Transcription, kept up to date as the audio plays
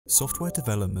Software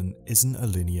development isn't a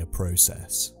linear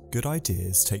process. Good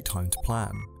ideas take time to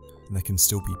plan, and there can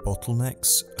still be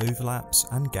bottlenecks, overlaps,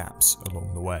 and gaps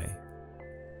along the way.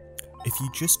 If you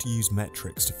just use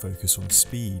metrics to focus on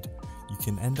speed, you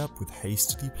can end up with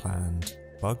hastily planned,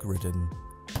 bug-ridden,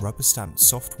 rubber-stamped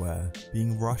software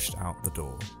being rushed out the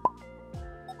door.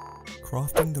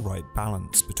 Crafting the right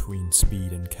balance between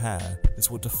speed and care is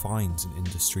what defines an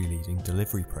industry-leading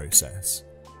delivery process.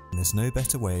 And there's no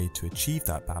better way to achieve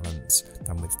that balance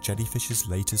than with Jellyfish's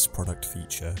latest product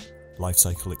feature,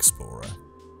 Lifecycle Explorer.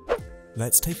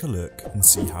 Let's take a look and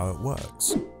see how it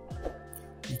works.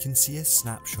 We can see a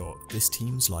snapshot of this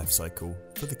team's lifecycle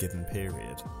for the given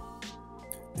period.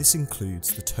 This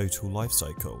includes the total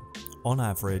lifecycle, on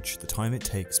average the time it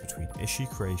takes between issue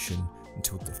creation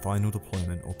until the final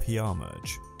deployment or PR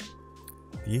merge.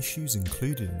 The issues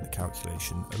included in the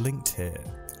calculation are linked here,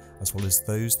 as well as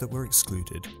those that were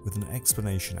excluded with an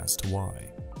explanation as to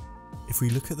why. If we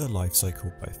look at the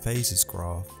lifecycle by phases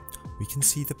graph, we can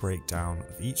see the breakdown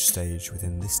of each stage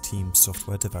within this team's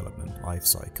software development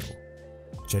lifecycle.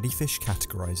 Jellyfish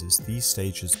categorizes these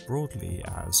stages broadly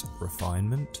as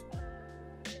refinement,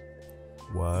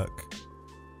 work,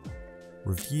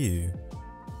 review,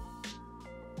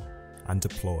 and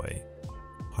deploy,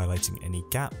 highlighting any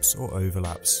gaps or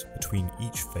overlaps between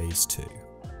each phase too.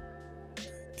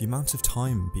 The amount of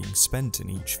time being spent in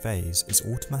each phase is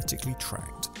automatically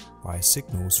tracked via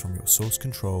signals from your source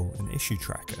control and issue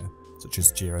tracker, such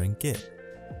as Jira and Git.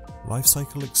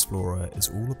 Lifecycle Explorer is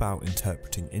all about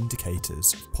interpreting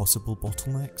indicators of possible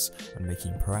bottlenecks and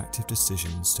making proactive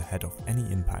decisions to head off any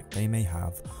impact they may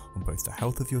have on both the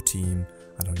health of your team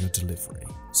and on your delivery.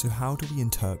 So how do we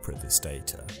interpret this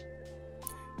data?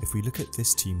 If we look at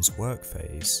this team's work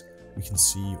phase, we can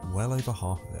see well over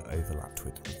half of it overlapped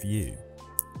with review.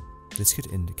 This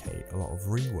could indicate a lot of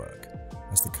rework,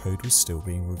 as the code was still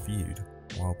being reviewed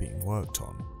while being worked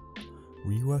on.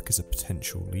 Rework is a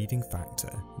potential leading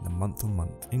factor in the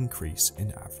month-on-month increase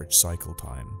in average cycle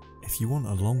time. If you want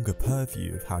a longer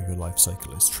purview of how your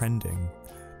lifecycle is trending,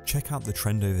 check out the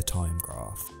trend over time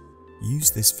graph.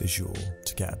 Use this visual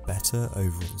to get a better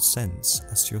overall sense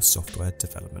as to your software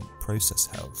development process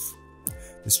health.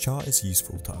 This chart is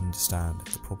useful to understand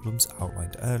if the problems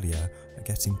outlined earlier are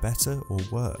getting better or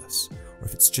worse, or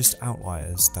if it's just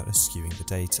outliers that are skewing the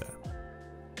data.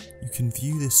 You can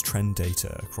view this trend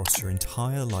data across your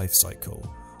entire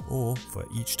lifecycle or for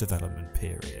each development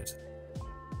period.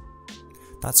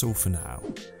 That's all for now.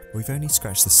 We've only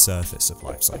scratched the surface of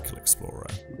Lifecycle Explorer.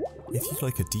 If you'd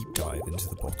like a deep dive into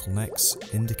the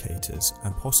bottlenecks, indicators,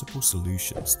 and possible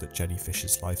solutions that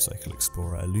Jellyfish's Lifecycle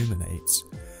Explorer illuminates,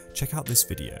 check out this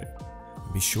video,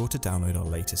 and be sure to download our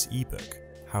latest ebook,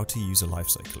 How to Use a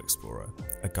Lifecycle Explorer,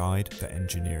 a guide for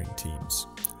engineering teams,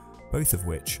 both of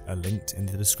which are linked in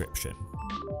the description.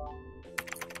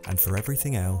 And for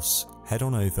everything else, head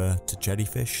on over to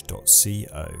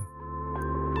jellyfish.co.